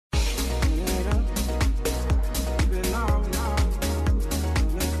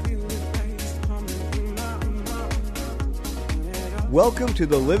Welcome to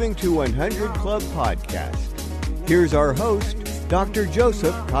the Living to 100 Club podcast. Here's our host, Dr.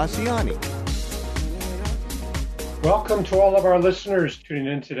 Joseph Cassiani. Welcome to all of our listeners tuning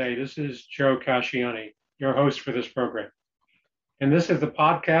in today. This is Joe Cassiani, your host for this program. And this is the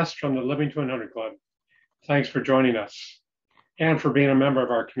podcast from the Living to 100 Club. Thanks for joining us and for being a member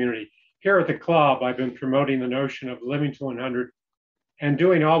of our community. Here at the club, I've been promoting the notion of living to 100 and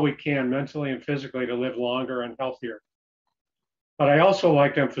doing all we can mentally and physically to live longer and healthier. But I also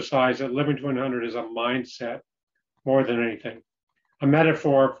like to emphasize that living to 100 is a mindset more than anything, a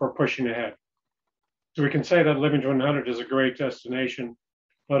metaphor for pushing ahead. So we can say that living to 100 is a great destination,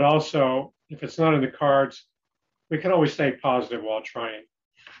 but also if it's not in the cards, we can always stay positive while trying.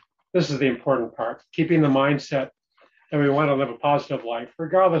 This is the important part, keeping the mindset that we want to live a positive life,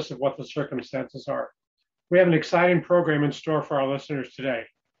 regardless of what the circumstances are. We have an exciting program in store for our listeners today.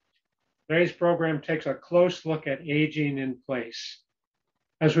 Today's program takes a close look at aging in place.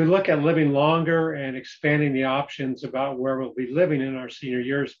 As we look at living longer and expanding the options about where we'll be living in our senior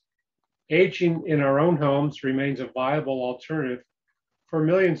years, aging in our own homes remains a viable alternative for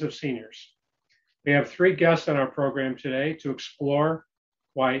millions of seniors. We have three guests on our program today to explore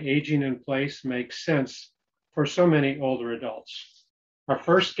why aging in place makes sense for so many older adults. Our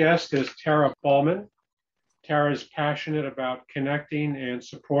first guest is Tara Ballman. Tara is passionate about connecting and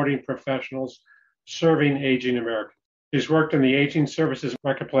supporting professionals serving aging Americans. She's worked in the aging services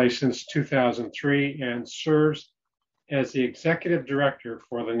marketplace since 2003 and serves as the executive director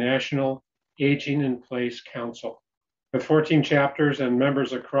for the National Aging in Place Council. With 14 chapters and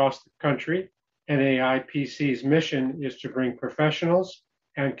members across the country, NAIPC's mission is to bring professionals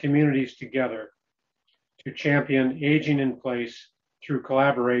and communities together to champion aging in place through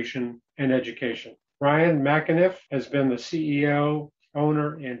collaboration and education. Ryan McAniff has been the CEO,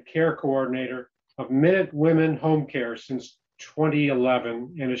 owner, and care coordinator of Minute Women Home Care since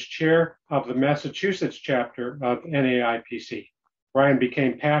 2011 and is chair of the Massachusetts chapter of NAIPC. Ryan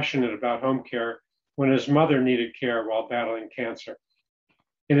became passionate about home care when his mother needed care while battling cancer.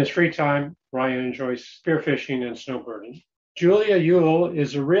 In his free time, Ryan enjoys spearfishing and snowboarding. Julia Ewell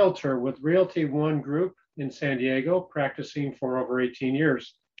is a realtor with Realty One Group in San Diego, practicing for over 18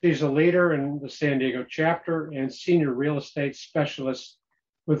 years. She's a leader in the San Diego chapter and senior real estate specialist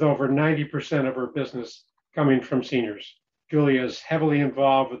with over 90% of her business coming from seniors. Julia is heavily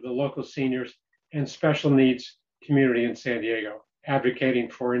involved with the local seniors and special needs community in San Diego,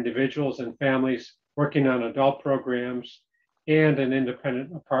 advocating for individuals and families, working on adult programs, and an independent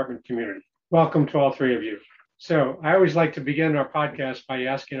apartment community. Welcome to all three of you. So I always like to begin our podcast by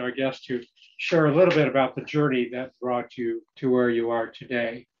asking our guests to share a little bit about the journey that brought you to where you are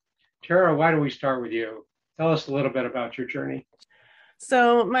today. Tara, why don't we start with you? Tell us a little bit about your journey.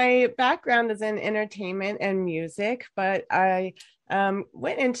 So my background is in entertainment and music, but I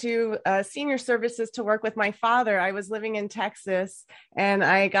went into senior services to work with my father. I was living in Texas and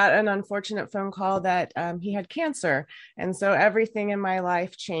I got an unfortunate phone call that he had cancer. And so everything in my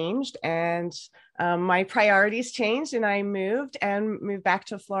life changed and my priorities changed, and I moved back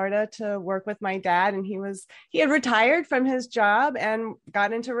to Florida to work with my dad. And he had retired from his job and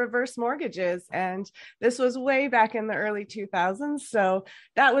got into reverse mortgages. And this was way back in the early 2000s. So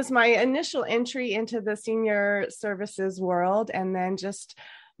that was my initial entry into the senior services world. And then just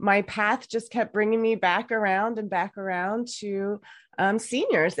my path just kept bringing me back around to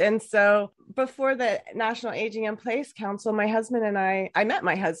seniors. And so before the National Aging in Place Council, my husband and I met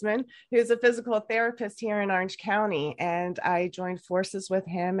my husband, who's a physical therapist here in Orange County, and I joined forces with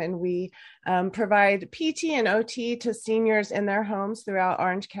him, and we provide PT and OT to seniors in their homes throughout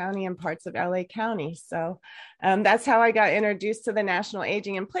Orange County and parts of LA County. So that's how I got introduced to the National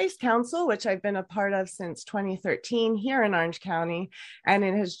Aging in Place Council, which I've been a part of since 2013 here in Orange County. And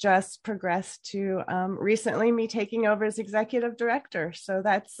it has just progressed to recently me taking over as executive director. So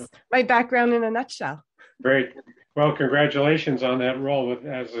that's my background in a nutshell. Great. Well, congratulations on that role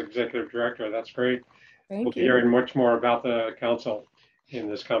as executive director. That's great. Thank we'll you. be hearing much more about the council in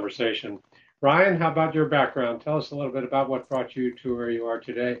this conversation. Ryan, how about your background? Tell us a little bit about what brought you to where you are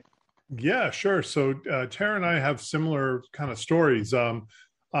today. Yeah, sure. So Tara and I have similar kind of stories.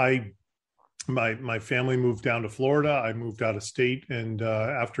 My family moved down to Florida. I moved out of state, and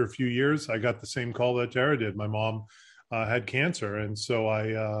after a few years, I got the same call that Tara did. My mom had cancer, and so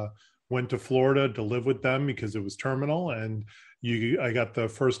I went to Florida to live with them because it was terminal. And I got the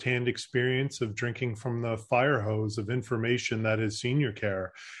firsthand experience of drinking from the fire hose of information that is senior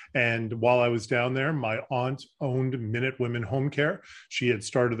care. And while I was down there, my aunt owned Minute Women Home Care. She had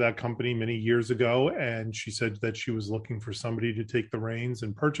started that company many years ago, and she said that she was looking for somebody to take the reins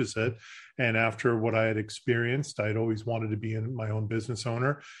and purchase it. And after what I had experienced, I'd always wanted to be my own business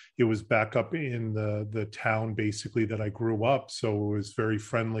owner. It was back up in the town, basically, that I grew up. So it was very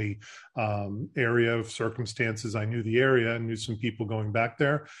friendly area of circumstances. I knew the area and knew some people going back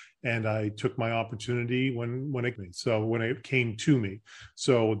there. And I took my opportunity when it came to me.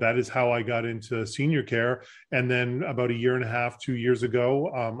 So that is how I got into senior care. And then about a year and a half, 2 years ago,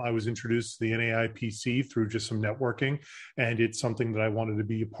 I was introduced to the NAIPC through just some networking. And it's something that I wanted to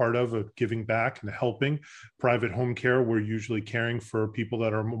be a part of giving back and helping. Private home care, we're usually caring for people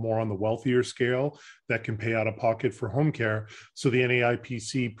that are more on the wealthier scale that can pay out of pocket for home care. So the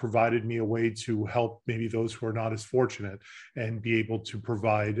NAIPC provided me a way to help maybe those who are not as fortunate and be able to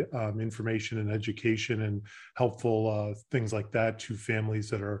provide information and education and helpful things like that to families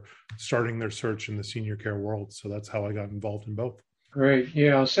that are starting their search in the senior care world. So that's how I got involved in both. Great.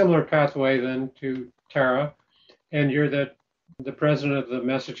 Yeah, similar pathway then to Tara. And you're the president of the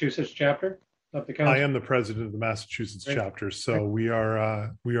Massachusetts chapter of the council? I am the president of the Massachusetts chapter. So we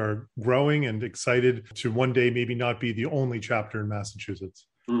are growing and excited to one day maybe not be the only chapter in Massachusetts.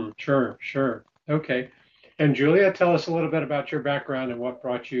 Sure. Okay. And Julia, tell us a little bit about your background and what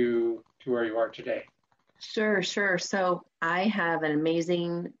brought you to where you are today. Sure. So I have an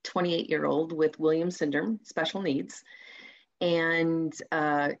amazing 28-year-old with Williams syndrome, special needs, and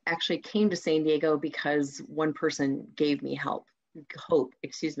actually came to San Diego because one person gave me hope,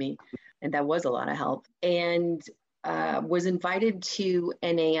 and that was a lot of help, and was invited to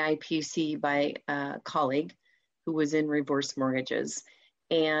NAIPC by a colleague who was in reverse mortgages.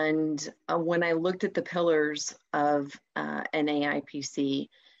 And when I looked at the pillars of NAIPC,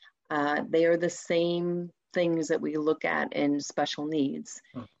 they are the same things that we look at in special needs.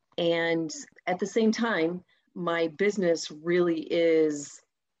 And at the same time, my business really is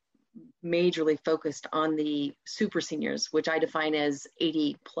majorly focused on the super seniors, which I define as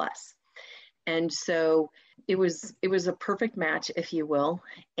 80 plus. And so it was a perfect match, if you will.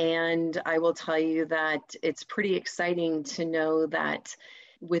 And I will tell you that it's pretty exciting to know that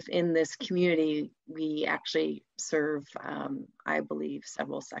within this community, we actually serve, I believe,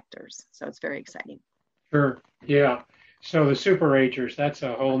 several sectors. So it's very exciting. Sure. Yeah. So the super agers, that's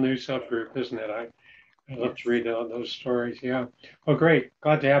a whole new subgroup, isn't it? I love to read those stories. Yeah. Well, great.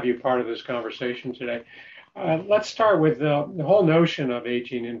 Glad to have you part of this conversation today. Let's start with the whole notion of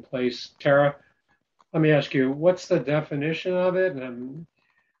aging in place. Tara, let me ask you, what's the definition of it? And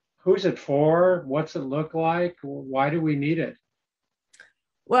who's it for? What's it look like? Why do we need it?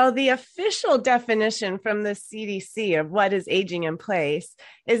 Well, the official definition from the CDC of what is aging in place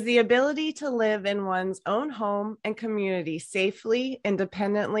is the ability to live in one's own home and community safely,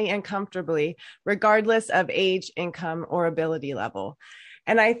 independently, and comfortably, regardless of age, income, or ability level.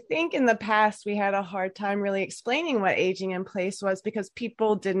 And I think in the past, we had a hard time really explaining what aging in place was because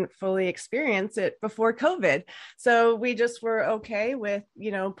people didn't fully experience it before COVID. So we just were okay with,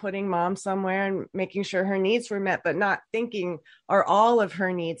 putting mom somewhere and making sure her needs were met, but not thinking, are all of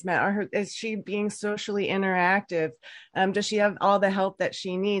her needs met? Is she being socially interactive? Does she have all the help that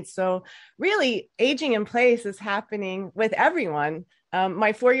she needs? So really, aging in place is happening with everyone.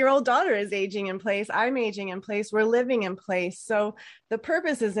 My 4-year-old daughter is aging in place. I'm aging in place. We're living in place. So the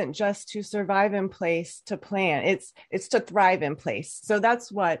purpose isn't just to survive in place, to plan. It's to thrive in place. So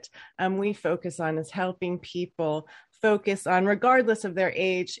that's what we focus on, is helping people focus on, regardless of their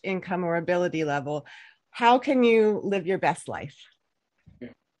age, income, or ability level, how can you live your best life?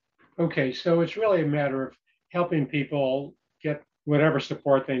 Okay, so it's really a matter of helping people get whatever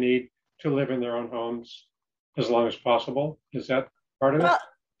support they need to live in their own homes as long as possible. Is that part of it?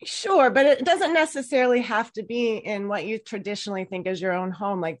 Sure, but it doesn't necessarily have to be in what you traditionally think is your own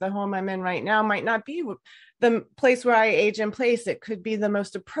home. Like the home I'm in right now might not be the place where I age in place. It could be the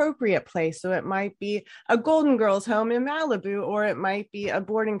most appropriate place. So it might be a Golden Girls home in Malibu, or it might be a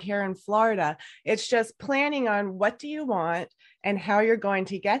boarding care in Florida. It's just planning on what do you want and how you're going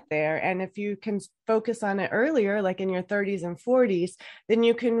to get there. And if you can focus on it earlier, like in your 30s and 40s, then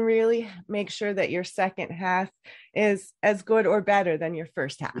you can really make sure that your second half is as good or better than your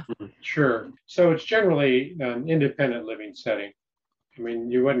first half. Sure. So it's generally an independent living setting. I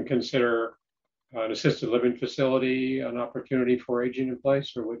mean, you wouldn't consider an assisted living facility an opportunity for aging in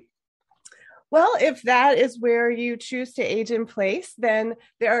place, or would you? Well, if that is where you choose to age in place, then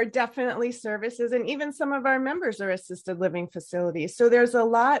there are definitely services, and even some of our members are assisted living facilities. So there's a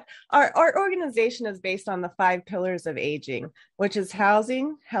lot. Our organization is based on the 5 pillars of aging, which is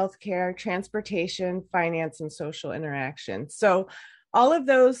housing, healthcare, transportation, finance, and social interaction. So all of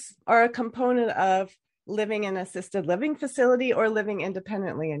those are a component of living in an assisted living facility or living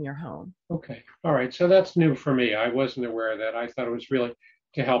independently in your home. Okay. All right. So that's new for me. I wasn't aware of that. I thought it was really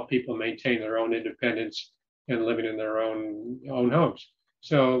to help people maintain their own independence and living in their own homes.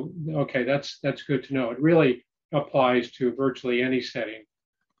 So, okay, that's good to know. It really applies to virtually any setting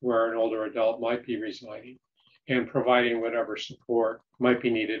where an older adult might be residing and providing whatever support might be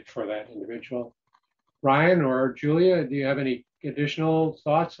needed for that individual. Ryan or Julia, do you have any additional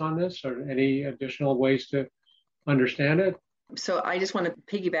thoughts on this or any additional ways to understand it? So I just want to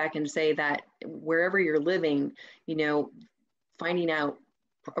piggyback and say that wherever you're living, finding out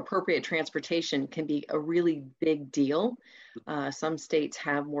appropriate transportation can be a really big deal. Some states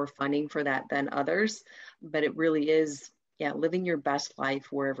have more funding for that than others, but it really is, living your best life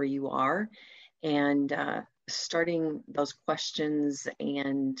wherever you are, and starting those questions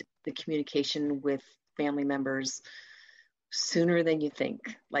and the communication with family members sooner than you think.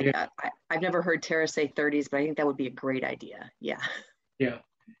 I've never heard Tara say 30s, but I think that would be a great idea. Yeah,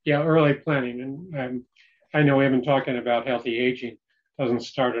 early planning. And I know we've been talking about healthy aging. Doesn't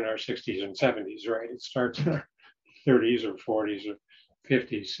start in our 60s and 70s, right? It starts in our 30s or 40s or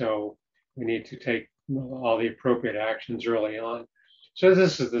 50s. So we need to take all the appropriate actions early on. So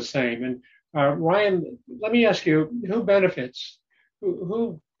this is the same. And Ryan, let me ask you, who benefits?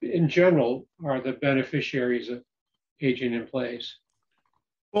 Who in general are the beneficiaries of aging in place?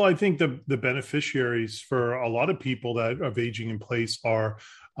 Well, I think the beneficiaries for a lot of people that of aging in place are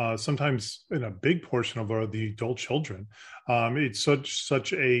sometimes, in a big portion of the adult children. It's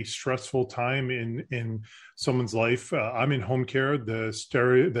such a stressful time in someone's life. I'm in home care.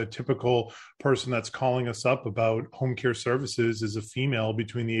 The typical person that's calling us up about home care services is a female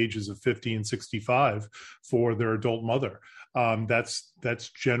between the ages of 50 and 65 for their adult mother. That's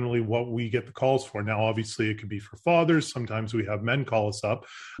generally what we get the calls for. Now, obviously, it could be for fathers. Sometimes we have men call us up,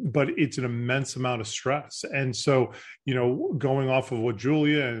 but it's an immense amount of stress. And so, going off of what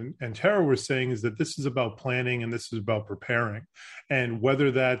Julia and Tara were saying is that this is about planning and this is about preparing. And whether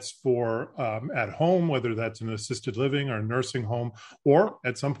that's for at home, whether that's an assisted living or a nursing home, or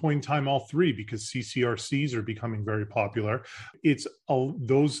at some point in time, all three, because CCRCs are becoming very popular, it's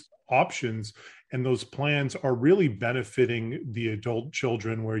those options and those plans are really benefiting the adult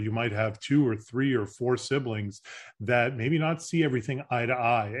children, where you might have 2 or 3 or 4 siblings that maybe not see everything eye to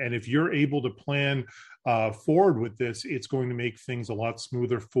eye. And if you're able to plan forward with this, it's going to make things a lot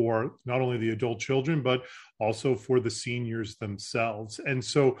smoother for not only the adult children, but also for the seniors themselves. And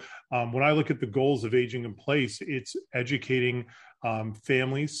so when I look at the goals of aging in place, it's educating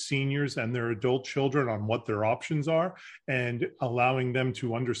families, seniors, and their adult children on what their options are, and allowing them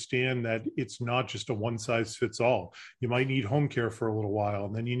to understand that it's not just a one size fits all. You might need home care for a little while,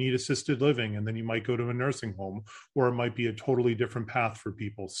 and then you need assisted living, and then you might go to a nursing home, or it might be a totally different path for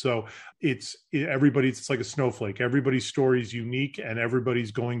people. So it's like a snowflake. Everybody's story is unique, and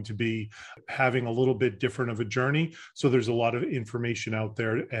everybody's going to be having a little bit different of a journey. So there's a lot of information out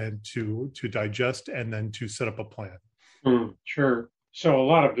there and to digest and then to set up a plan. Sure. So a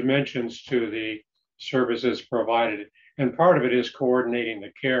lot of dimensions to the services provided, and part of it is coordinating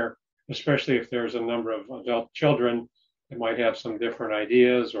the care, especially if there's a number of adult children that might have some different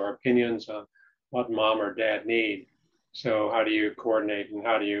ideas or opinions on what mom or dad need. So how do you coordinate and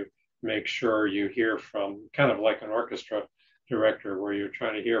how do you make sure you hear from, kind of like an orchestra director, where you're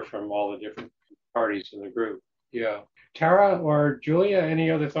trying to hear from all the different parties in the group? Yeah. Tara or Julia, any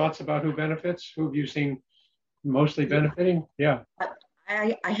other thoughts about who benefits? Who have you seen mostly benefiting? Yeah.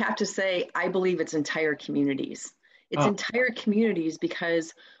 I have to say, I believe it's entire communities. It's entire communities,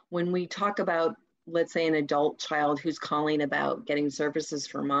 because when we talk about, let's say, an adult child who's calling about getting services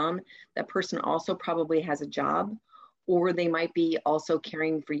for mom, that person also probably has a job, or they might be also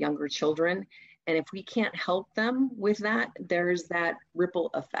caring for younger children. And if we can't help them with that, there's that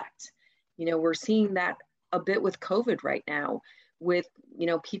ripple effect. We're seeing that a bit with COVID right now, with,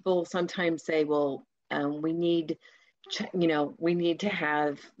 people sometimes say, well, we need to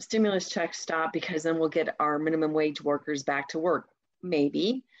have stimulus checks stop because then we'll get our minimum wage workers back to work.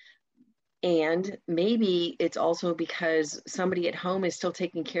 Maybe. And maybe it's also because somebody at home is still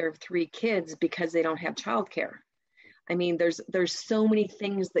taking care of 3 kids because they don't have childcare. I mean, there's so many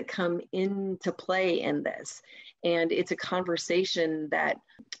things that come into play in this. And it's a conversation that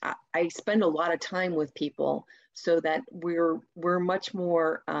I spend a lot of time with people so that we're much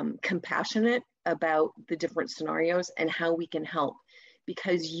more compassionate about the different scenarios and how we can help.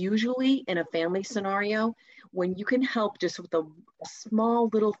 Because usually in a family scenario, when you can help just with a small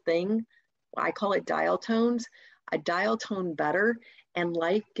little thing, I call it dial tones, a dial tone better, and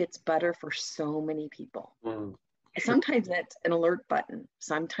life gets better for so many people. Sometimes that's an alert button.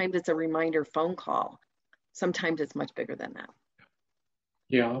 Sometimes it's a reminder phone call. Sometimes it's much bigger than that.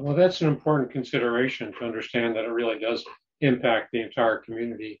 Yeah, well, that's an important consideration to understand that it really does impact the entire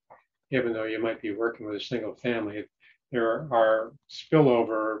community, even though you might be working with a single family. There are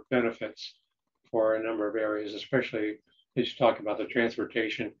spillover benefits for a number of areas, especially as you talk about the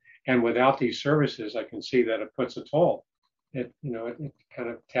transportation. And without these services, I can see that it puts a toll. It kind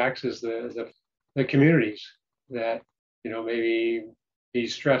of taxes the communities that, maybe be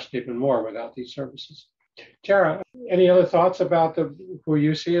stressed even more without these services. Tara, any other thoughts about who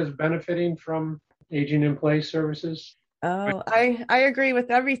you see as benefiting from aging in place services? Oh, I agree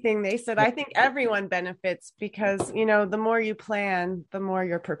with everything they said. I think everyone benefits because, the more you plan, the more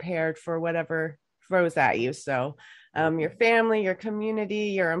you're prepared for whatever throws at you. So your family, your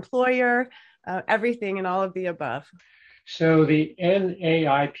community, your employer, everything and all of the above. So the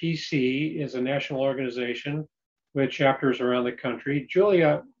NAIPC is a national organization with chapters around the country.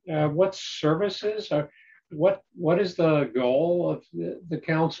 Julia, what services what is the goal of the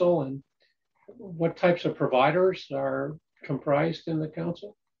council, and what types of providers are comprised in the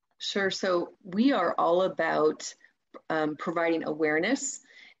council? Sure. So we are all about providing awareness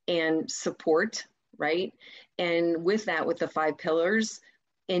and support, right? And with that, with the 5 pillars,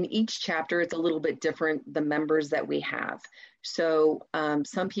 in each chapter, it's a little bit different, the members that we have. So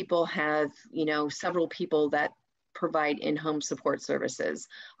some people have, several people that provide in-home support services.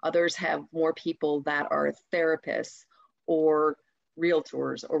 Others have more people that are therapists or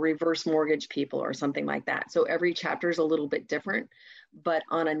realtors or reverse mortgage people or something like that. So every chapter is a little bit different. But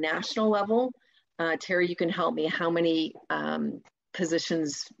on a national level, Terry, you can help me. How many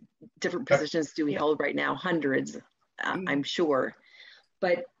different positions do we hold right now? Hundreds, I'm sure.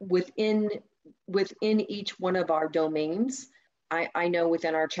 But within each one of our domains, I know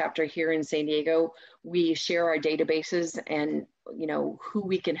within our chapter here in San Diego, we share our databases and, who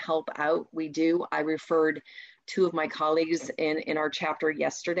we can help out, we do. I referred 2 of my colleagues in our chapter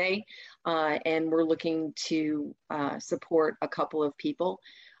yesterday, and we're looking to support a couple of people.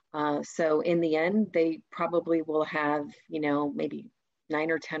 So in the end, they probably will have, maybe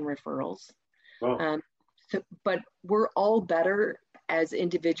 9 or 10 referrals. Wow. But we're all better as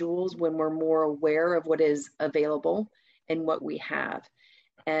individuals when we're more aware of what is available and what we have.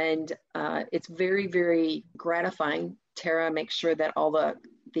 And it's very, very gratifying. Tara makes sure that all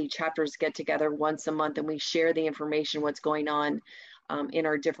the chapters get together once a month and we share the information, what's going on in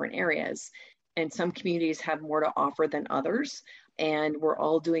our different areas. And some communities have more to offer than others. And we're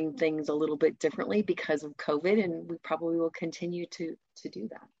all doing things a little bit differently because of COVID, and we probably will continue to do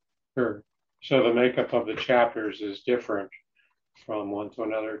that. Sure. So the makeup of the chapters is different from one to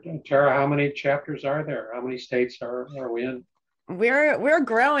another. Tara, how many chapters are there? How many states are we in? We're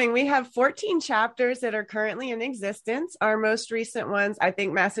growing. We have 14 chapters that are currently in existence. Our most recent ones, I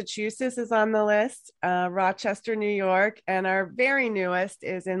think Massachusetts is on the list, Rochester, New York, and our very newest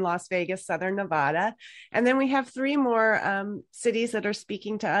is in Las Vegas, Southern Nevada. And then we have 3 more cities that are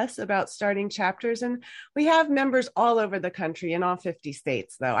speaking to us about starting chapters. And we have members all over the country in all 50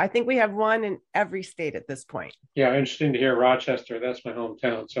 states, though. I think we have one in every state at this point. Yeah, interesting to hear Rochester. That's my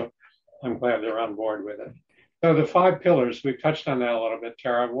hometown. So I'm glad they're on board with it. So the 5 pillars, we've touched on that a little bit,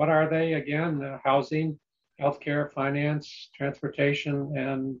 Tara. What are they again? Housing, healthcare, finance, transportation,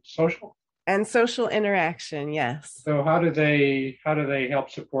 and social? And social interaction, yes. So how do they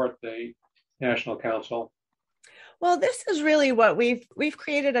help support the National Council? Well, this is really what we've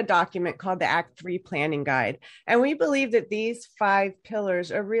created a document called the Act 3 Planning Guide. And we believe that these 5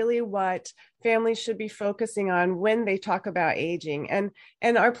 pillars are really what families should be focusing on when they talk about aging. And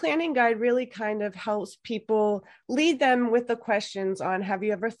our planning guide really kind of helps people lead them with the questions on, have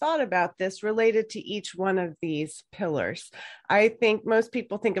you ever thought about this related to each one of these pillars? I think most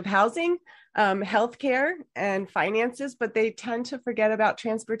people think of housing, healthcare, and finances, but they tend to forget about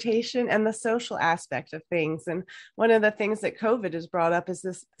transportation and the social aspect of things. And one of the things that COVID has brought up is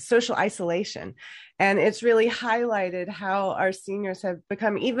this social isolation. And it's really highlighted how our seniors have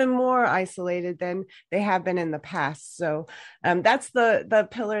become even more isolated than they have been in the past. So that's the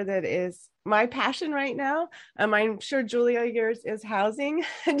pillar that is my passion right now. I'm sure, Julia, yours is housing.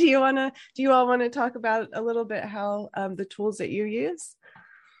 Do you all want to talk about a little bit how the tools that you use?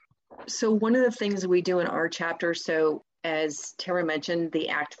 So one of the things we do in our chapter, so as Tara mentioned, the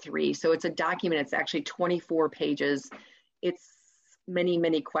Act 3. So it's a document, it's actually 24 pages. It's many,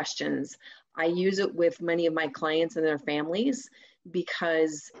 many questions. I use it with many of my clients and their families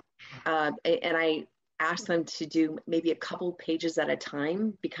because, and I ask them to do maybe a couple pages at a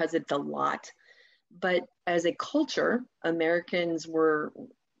time because it's a lot. But as a culture, Americans were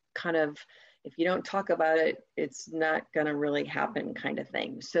kind of, if you don't talk about it, it's not going to really happen kind of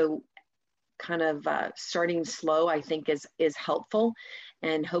thing. So kind of starting slow, I think is helpful.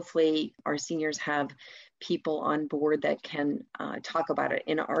 And hopefully our seniors have people on board that can talk about it.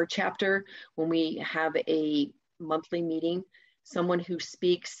 In our chapter, when we have a monthly meeting, someone who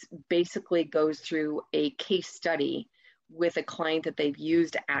speaks basically goes through a case study with a client that they've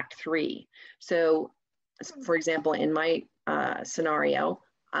used Act 3. So for example, in my scenario,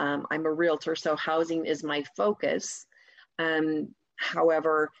 I'm a realtor, so housing is my focus.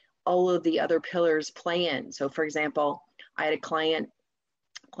 However, all of the other pillars play in. So for example, I had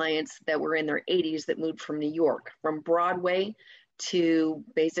clients that were in their 80s that moved from New York, from Broadway to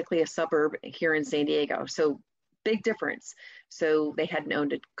basically a suburb here in San Diego. So big difference. So they hadn't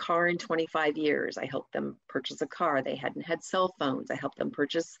owned a car in 25 years. I helped them purchase a car. They hadn't had cell phones. I helped them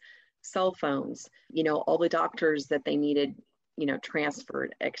purchase cell phones, all the doctors that they needed,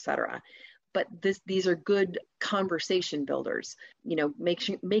 transferred, et cetera. But these are good conversation builders,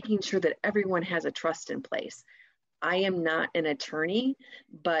 making sure that everyone has a trust in place. I am not an attorney,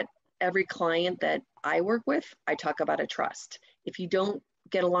 but every client that I work with, I talk about a trust. If you don't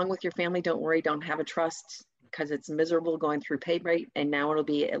get along with your family, don't worry, don't have a trust because it's miserable going through pay rate. And now it'll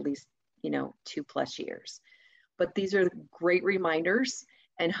be at least, 2+ years. But these are great reminders.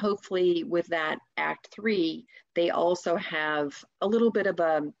 And hopefully with that Act 3, they also have a little bit of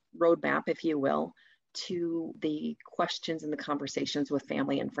a roadmap, if you will, to the questions and the conversations with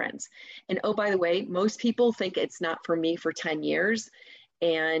family and friends. And oh, by the way, most people think it's not for me for 10 years.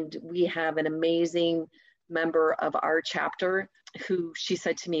 And we have an amazing member of our chapter who she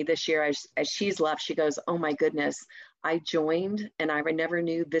said to me this year, as she's left, she goes, oh my goodness, I joined and I never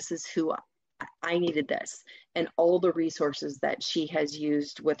knew this is who I needed this. And all the resources that she has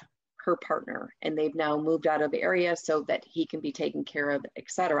used with her partner, and they've now moved out of the area so that he can be taken care of, et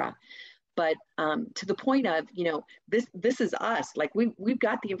cetera. But to the point of, this is us, like we've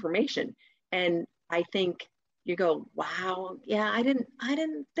got the information. And I think you go, wow, yeah, I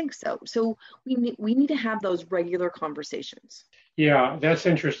didn't think so. So we need to have those regular conversations. Yeah, that's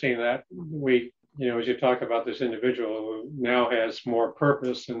interesting that we, as you talk about this individual who now has more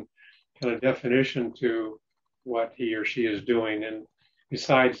purpose and kind of definition to what he or she is doing. And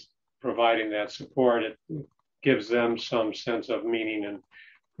besides providing that support, it gives them some sense of meaning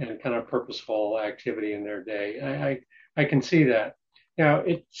and kind of purposeful activity in their day. I can see that. Now,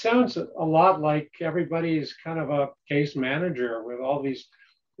 it sounds a lot like everybody's kind of a case manager with all these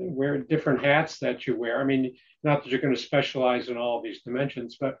different hats that you wear. I mean, not that you're going to specialize in all these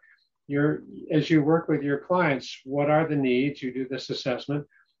dimensions, but as you work with your clients, what are the needs? You do this assessment,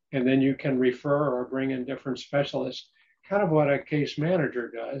 and then you can refer or bring in different specialists, kind of what a case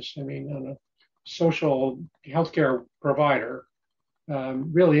manager does. I mean, on a social healthcare provider,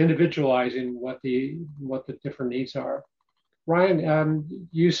 really individualizing what the different needs are. Ryan,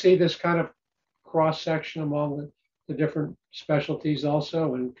 you see this kind of cross section among the different specialties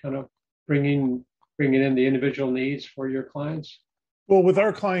also, and kind of bringing in the individual needs for your clients? Well, with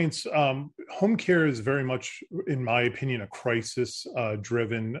our clients, home care is very much, in my opinion, a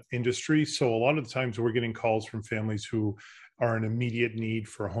crisis-driven industry. So a lot of the times we're getting calls from families who are in immediate need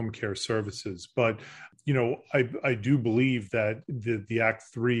for home care services. But, I do believe that the Act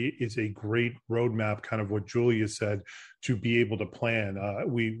 3 is a great roadmap, kind of what Julia said, to be able to plan.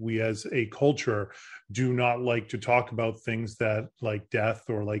 We as a culture do not like to talk about things that like death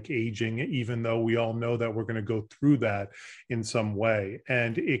or like aging, even though we all know that we're going to go through that in some way.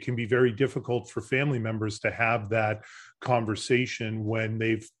 And it can be very difficult for family members to have that conversation when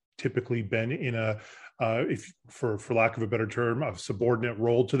they've typically been in a if for lack of a better term, a subordinate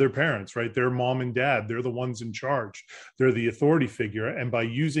role to their parents, right? They're mom and dad. They're the ones in charge. They're the authority figure. And by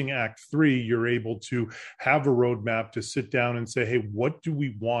using Act 3, you're able to have a roadmap to sit down and say, hey, what do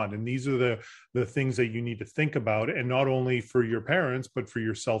we want? And these are the things that you need to think about, and not only for your parents, but for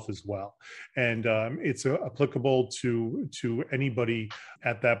yourself as well. And it's applicable to anybody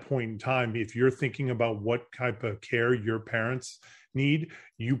at that point in time. If you're thinking about what type of care your parents need,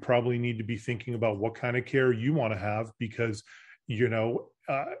 you probably need to be thinking about what kind of care you want to have, because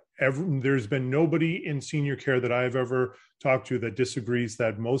There's been nobody in senior care that I've ever talked to that disagrees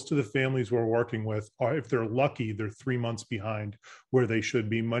that most of the families we're working with are, if they're lucky, they're 3 months behind where they should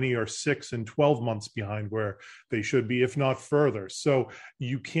be. Many are 6 and 12 months behind where they should be, if not further. So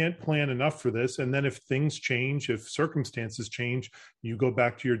you can't plan enough for this. And then if things change, if circumstances change, you go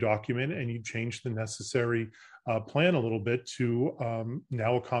back to your document and you change the necessary plan a little bit to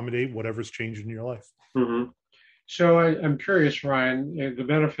now accommodate whatever's changed in your life. Mm-hmm. So I'm curious, Ryan, the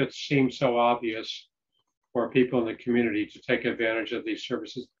benefits seem so obvious for people in the community to take advantage of these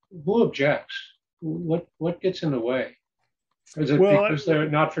services. Who objects? What gets in the way? Is it because they're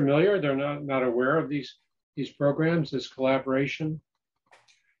not familiar? They're not aware of these programs, this collaboration?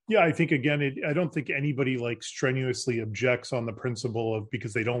 Yeah, I think, again, I don't think anybody like strenuously objects on the principle of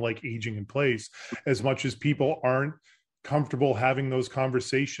because they don't like aging in place as much as people aren't comfortable having those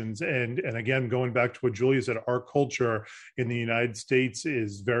conversations. And again, going back to what Julia said, our culture in the United States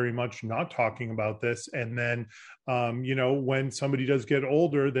is very much not talking about this. And then, when somebody does get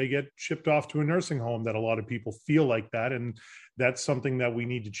older, they get shipped off to a nursing home, that a lot of people feel like that. And that's something that we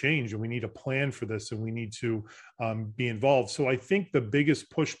need to change, and we need a plan for this, and we need to be involved. So I think the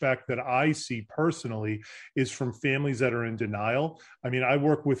biggest pushback that I see personally is from families that are in denial. I mean, I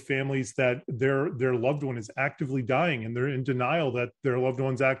work with families that their loved one is actively dying, and they're in denial that their loved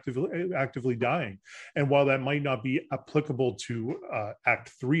one's actively dying. And while that might not be applicable to Act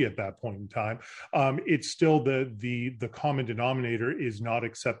 3 at that point in time, it's still the common denominator is not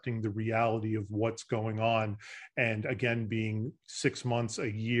accepting the reality of what's going on. And again, being 6 months, a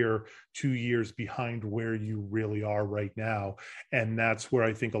year, 2 years behind where you really are right now. And that's where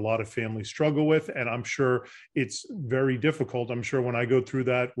I think a lot of families struggle with. And I'm sure it's very difficult. I'm sure when I go through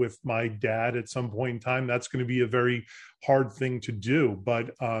that with my dad at some point in time, that's going to be a very hard thing to do.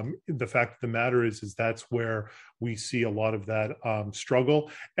 But the fact of the matter is that's where we see a lot of that struggle.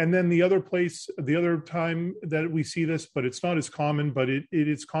 And then the other time that we see this, but it's not as common, but it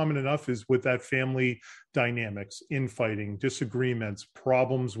is common enough, is with that family dynamics, infighting, disagreements,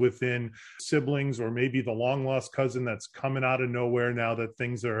 problems within siblings, or maybe the long lost cousin that's coming out of nowhere now that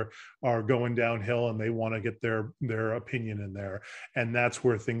things are going downhill and they want to get their opinion in there. And that's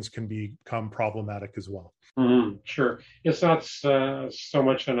where things can become problematic as well. Mm-hmm. Sure. It's not so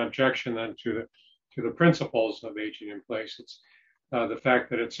much an objection then to the principles of aging in place. It's the fact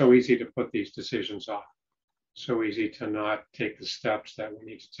that it's so easy to put these decisions off, so easy to not take the steps that we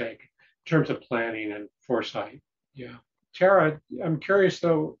need to take in terms of planning and foresight. Yeah. Tara, I'm curious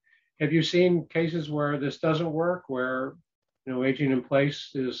though, have you seen cases where this doesn't work, where aging in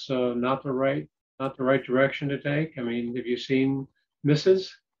place is not the right direction to take? I mean, have you seen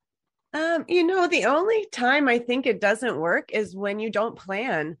misses? The only time I think it doesn't work is when you don't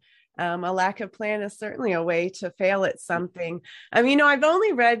plan. A lack of plan is certainly a way to fail at something. I've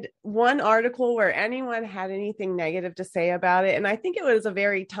only read one article where anyone had anything negative to say about it. And I think it was a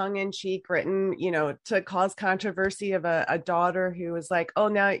very tongue-in-cheek written, to cause controversy of a daughter who was like, oh,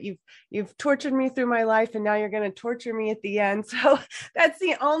 now you've tortured me through my life and now you're going to torture me at the end. So that's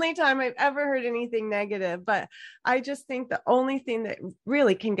the only time I've ever heard anything negative. But I just think the only thing that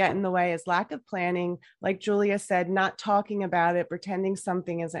really can get in the way is lack of planning. Like Julia said, not talking about it, pretending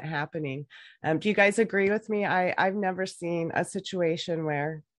something isn't happening. Do you guys agree with me? I've never seen a situation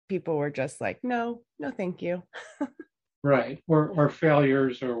where people were just like, no, thank you. Right. Or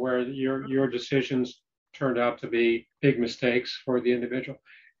failures, or where your decisions turned out to be big mistakes for the individual.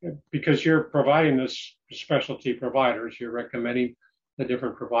 Because you're providing this specialty providers, you're recommending the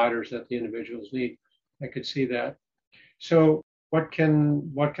different providers that the individuals need. I could see that. So what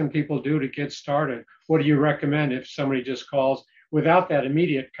can people do to get started? What do you recommend if somebody just calls without that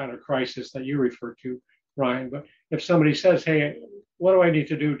immediate kind of crisis that you refer to, Ryan? But if somebody says, hey, what do I need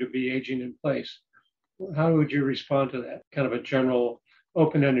to do to be aging in place? How would you respond to that? Kind of a general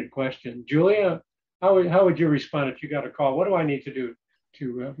open-ended question. Julia, how would you respond if you got a call? What do I need to do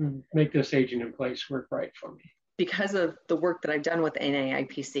to make this aging in place work right for me? Because of the work that I've done with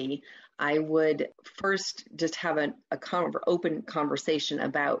NAIPC, I would first just have an open conversation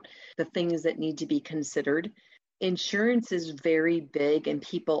about the things that need to be considered. Insurance is very big, and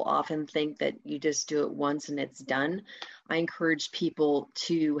people often think that you just do it once and it's done. I encourage people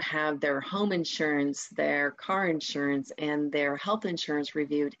to have their home insurance, their car insurance, and their health insurance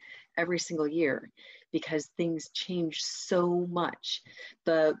reviewed every single year, because things change so much.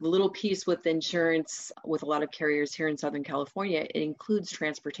 The little piece with insurance with a lot of carriers here in Southern California, it includes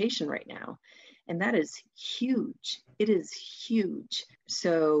transportation right now. And that is huge. It is huge.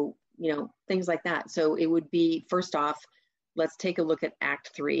 So, things like that. So it would be, first off, let's take a look at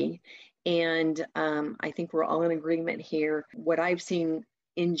Act 3. And I think we're all in agreement here. What I've seen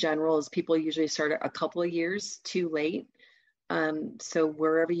in general is people usually start a couple of years too late. So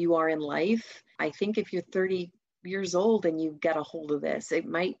wherever you are in life, I think if you're 30 years old and you get a hold of this, it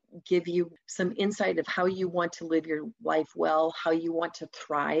might give you some insight of how you want to live your life well, how you want to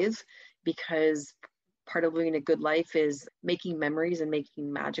thrive, because part of living a good life is making memories and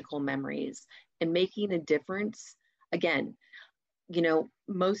making magical memories and making a difference. Again,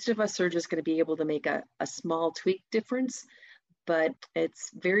 most of us are just going to be able to make a small tweak difference, but it's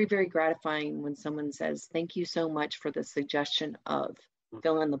very, very gratifying when someone says, thank you so much for the suggestion of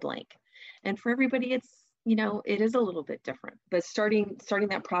fill in the blank. And for everybody, it's, it is a little bit different, but starting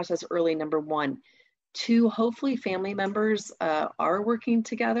that process early, number one. Two, hopefully family members are working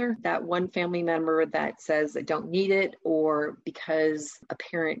together. That one family member that says, I don't need it, or because a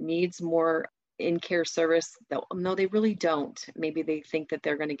parent needs more in-care service, no, they really don't. Maybe they think that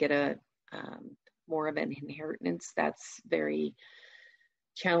they're going to get more of an inheritance. That's very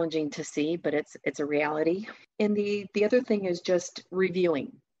challenging to see, but it's a reality. And the other thing is just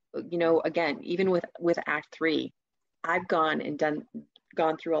reviewing. Again, even with Act 3, I've gone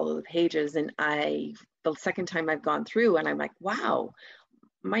through all of the pages, and the second time I've gone through, and I'm like, wow,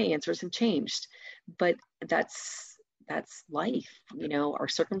 my answers have changed. But that's life. Our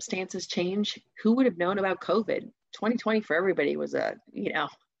circumstances change. Who would have known about COVID? 2020 for everybody was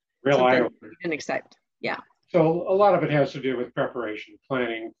real eye-opener. You didn't expect. Yeah. So a lot of it has to do with preparation,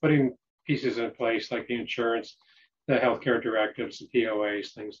 planning, putting pieces in place like the insurance, the healthcare directives, the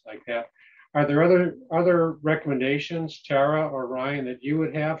POAs, things like that. Are there other recommendations, Tara or Ryan, that you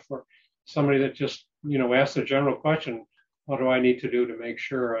would have for somebody that just, asks the general question, what do I need to do to make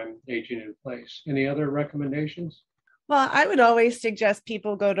sure I'm aging in place? Any other recommendations? Well, I would always suggest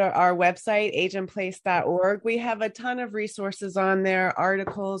people go to our website, ageinplace.org. We have a ton of resources on there,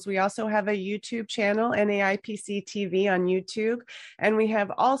 articles. We also have a YouTube channel, NAIPC TV on YouTube, and we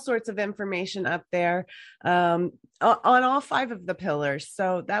have all sorts of information up there on all 5 of the pillars.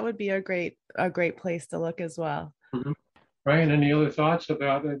 So that would be a great place to look as well. Mm-hmm. Ryan, any other thoughts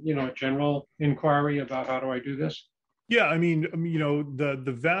about a general inquiry about how do I do this? Yeah, I mean,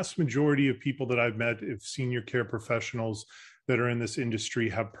 the vast majority of people that I've met, if senior care professionals that are in this industry,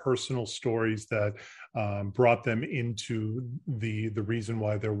 have personal stories that brought them into the reason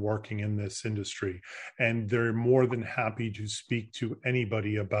why they're working in this industry. And they're more than happy to speak to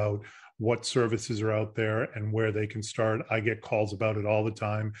anybody about what services are out there and where they can start. I get calls about it all the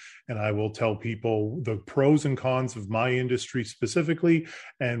time, and I will tell people the pros and cons of my industry specifically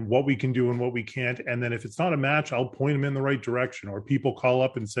and what we can do and what we can't. And then if it's not a match, I'll point them in the right direction. Or people call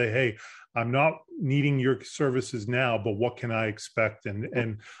up and say, hey, I'm not needing your services now, but what can I expect?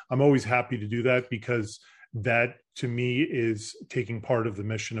 And I'm always happy to do that, because that to me is taking part of the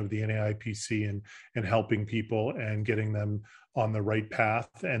mission of the NAIPC and helping people and getting them on the right path.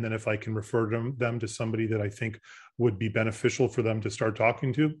 And then if I can refer them to somebody that I think would be beneficial for them to start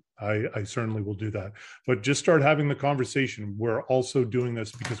talking to, I certainly will do that. But just start having the conversation. We're also doing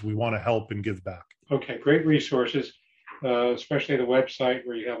this because we want to help and give back. Okay, great resources, especially the website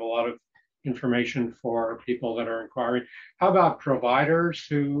where you have a lot of information for people that are inquiring. How about providers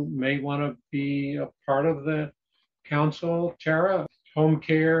who may want to be a part of the council? Tara, home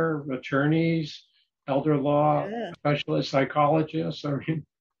care, attorneys, elder law specialists, psychologists. I mean,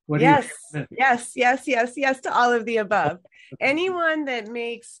 what do you? Yes to all of the above. Anyone that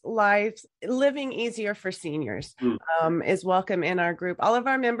makes living easier for seniors is welcome in our group. All of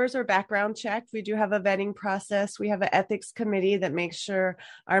our members are background checked. We do have a vetting process. We have an ethics committee that makes sure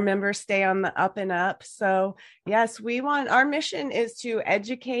our members stay on the up and up. So yes, our mission is to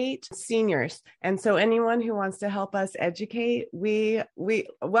educate seniors. And so anyone who wants to help us educate, we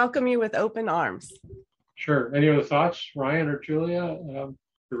welcome you with open arms. Sure. Any other thoughts, Ryan or Julia,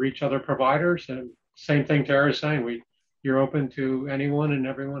 to reach other providers? And same thing Tara is saying, you're open to anyone and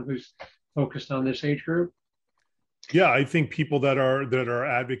everyone who's focused on this age group? Yeah, I think people that are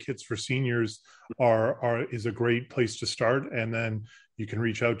advocates for seniors is a great place to start. And then you can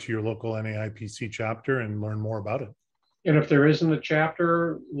reach out to your local NAIPC chapter and learn more about it. And if there isn't a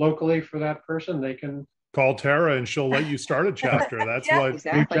chapter locally for that person, they can call Tara and she'll let you start a chapter. That's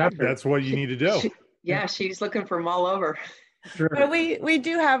that's what you need to do. She's looking for them all over. Sure. But we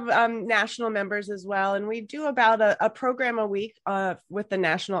do have national members as well, and we do about a program a week with the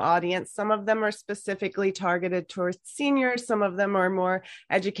national audience. Some of them are specifically targeted towards seniors, some of them are more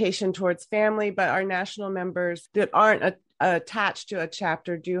education towards family, but our national members that aren't attached to a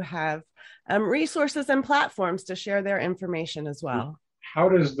chapter do have resources and platforms to share their information as well. How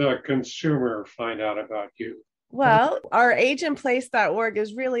does the consumer find out about you? Well, our ageinplace.org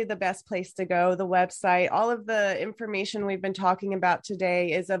is really the best place to go. The website, all of the information we've been talking about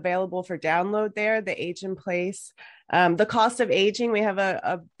today is available for download there, the Age in Place. The Cost of Aging, we have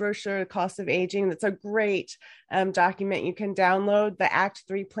a brochure, The Cost of Aging. That's a great document you can download. The Act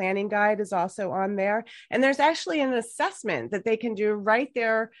 3 Planning Guide is also on there. And there's actually an assessment that they can do right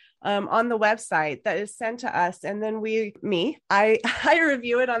there on the website that is sent to us. And then I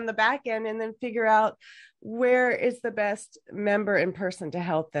review it on the back end and then figure out where is the best member in person to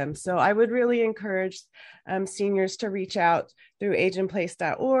help them. So I would really encourage seniors to reach out through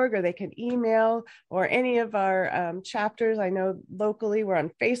ageinplace.org, or they can email, or any of our chapters. I know locally we're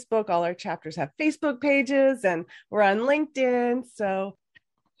on Facebook. All our chapters have Facebook pages, and we're on LinkedIn. So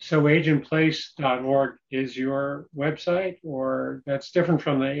ageinplace.org is your website, or that's different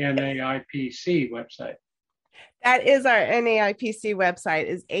from the NAIPC website? That is our NAIPC website,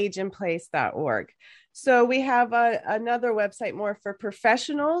 is ageinplace.org. So we have another website more for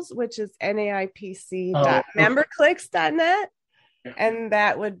professionals, which is naipc.memberclicks.net. Yeah. And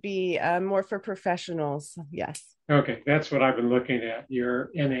that would be more for professionals. Yes. Okay. That's what I've been looking at, your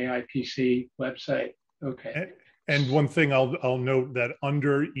NAIPC website. Okay. And one thing I'll note that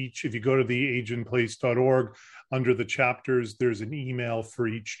under each, if you go to the ageinplace.org, under the chapters, there's an email for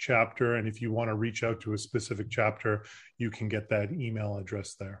each chapter. And if you want to reach out to a specific chapter, you can get that email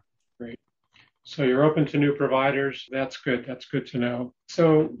address there. Great. So you're open to new providers. That's good. That's good to know.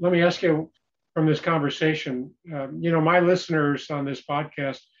 So let me ask you from this conversation, my listeners on this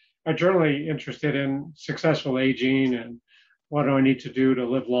podcast are generally interested in successful aging and what do I need to do to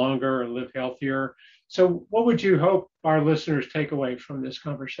live longer or live healthier. So what would you hope our listeners take away from this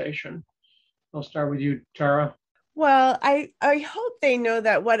conversation? I'll start with you, Tara. Well, I hope they know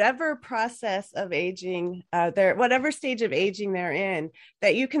that whatever process of aging, whatever stage of aging they're in,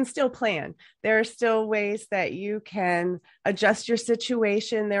 that you can still plan. There are still ways that you can adjust your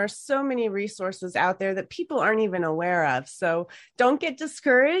situation. There are so many resources out there that people aren't even aware of. So don't get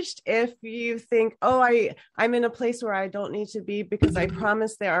discouraged if you think, oh, I'm in a place where I don't need to be, because I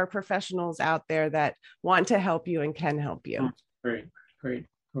promise there are professionals out there that want to help you and can help you. Great.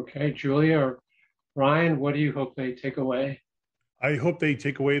 Okay, Julia or Ryan, what do you hope they take away? I hope they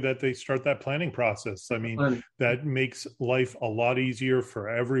take away that they start that planning process. I mean, that makes life a lot easier for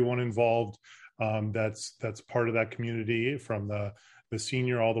everyone involved. That's part of that community, from the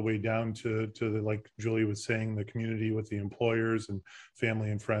senior all the way down to the, like Julie was saying, the community with the employers and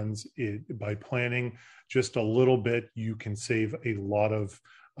family and friends. By planning just a little bit, you can save a lot of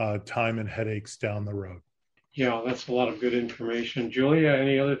time and headaches down the road. Yeah, that's a lot of good information. Julia,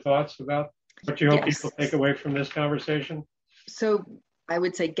 any other thoughts about what you hope people take away from this conversation? So I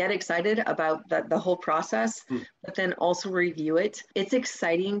would say get excited about the whole process, but then also review it. It's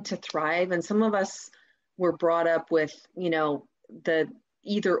exciting to thrive. And some of us were brought up with, the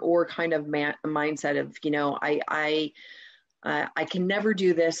either or kind of mindset of, I can never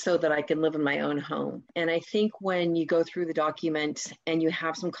do this so that I can live in my own home. And I think when you go through the document and you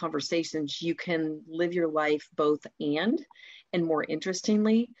have some conversations, you can live your life both and more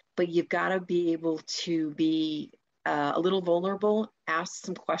interestingly, but you've got to be able to be a little vulnerable, ask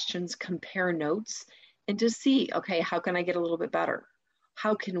some questions, compare notes, and just see, okay, how can I get a little bit better?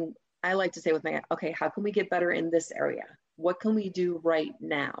 I like to say with how can we get better in this area? What can we do right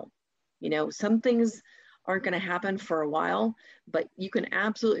now? Some things aren't going to happen for a while, but you can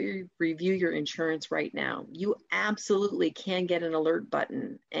absolutely review your insurance right now. You absolutely can get an alert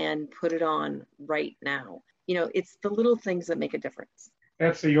button and put it on right now. It's the little things that make a difference.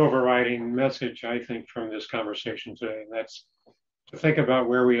 That's the overriding message, I think, from this conversation today. That's to think about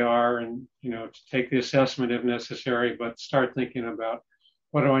where we are and, to take the assessment if necessary, but start thinking about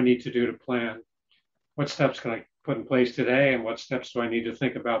what do I need to do to plan? What steps can I put in place today, and what steps do I need to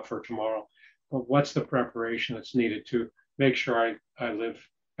think about for tomorrow? But what's the preparation that's needed to make sure I live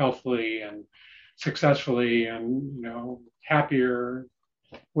healthily and successfully and, happier,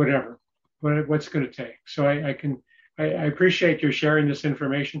 whatever. What's going to take? So I appreciate you sharing this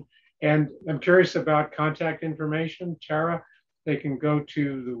information, and I'm curious about contact information. Tara, they can go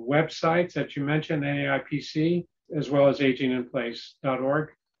to the websites that you mentioned, NAIPC, as well as ageinplace.org.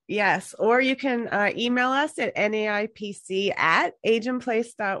 Yes, or you can email us at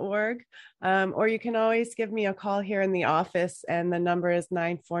naipc@ageinplace.org, or you can always give me a call here in the office, and the number is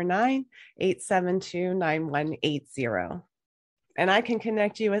 949-872-9180. And I can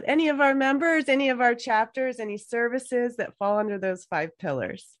connect you with any of our members, any of our chapters, any services that fall under those 5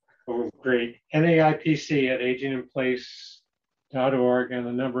 pillars. Oh, great. NAIPC@ageinplace.org, and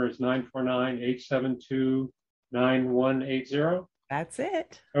the number is 949-872-9180. That's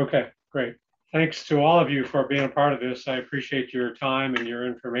it. Okay, great. Thanks to all of you for being a part of this. I appreciate your time and your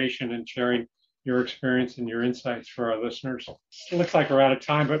information and sharing your experience and your insights for our listeners. It looks like we're out of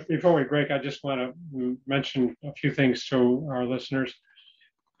time, but before we break, I just want to mention a few things to our listeners.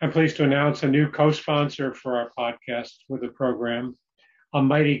 I'm pleased to announce a new co-sponsor for our podcast with the program, A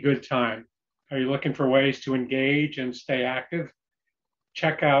Mighty Good Time. Are you looking for ways to engage and stay active?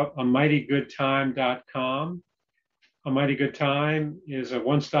 Check out amightygoodtime.com. A Mighty Good Time is a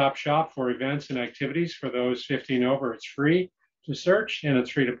one-stop shop for events and activities for those 50 and over. It's free to search and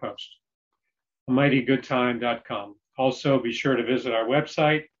it's free to post. amightygoodtime.com. Also, be sure to visit our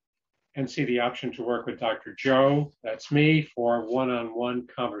website and see the option to work with Dr. Joe, that's me, for one-on-one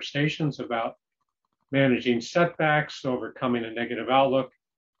conversations about managing setbacks, overcoming a negative outlook,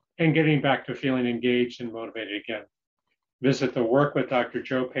 and getting back to feeling engaged and motivated again. Visit the Work with Dr.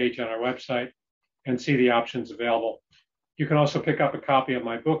 Joe page on our website and see the options available. You can also pick up a copy of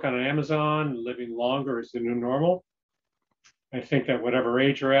my book on Amazon, Living Longer is the New Normal. I think that whatever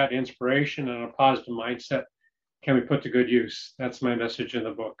age you're at, inspiration and a positive mindset can be put to good use. That's my message in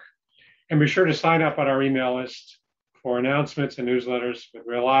the book. And be sure to sign up on our email list for announcements and newsletters with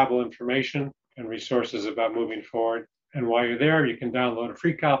reliable information and resources about moving forward. And while you're there, you can download a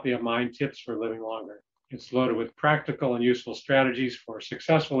free copy of Mind Tips for Living Longer. It's loaded with practical and useful strategies for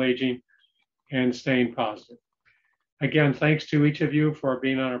successful aging and staying positive. Again, thanks to each of you for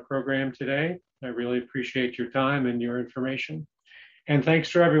being on our program today. I really appreciate your time and your information. And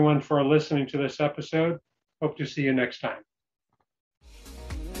thanks to everyone for listening to this episode. Hope to see you next time.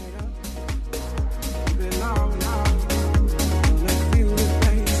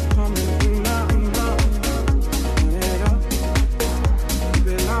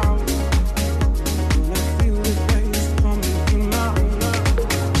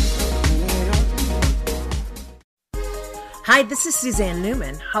 Hi, this is Suzanne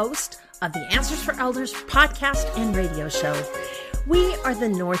Newman, host of the Answers for Elders podcast and radio show. We are the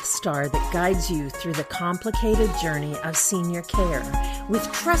North Star that guides you through the complicated journey of senior care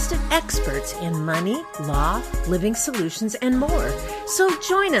with trusted experts in money, law, living solutions, and more. So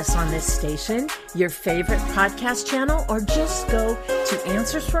join us on this station, your favorite podcast channel, or just go to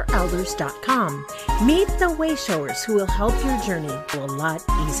answersforelders.com. Meet the wayshowers who will help your journey go a lot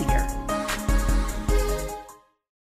easier.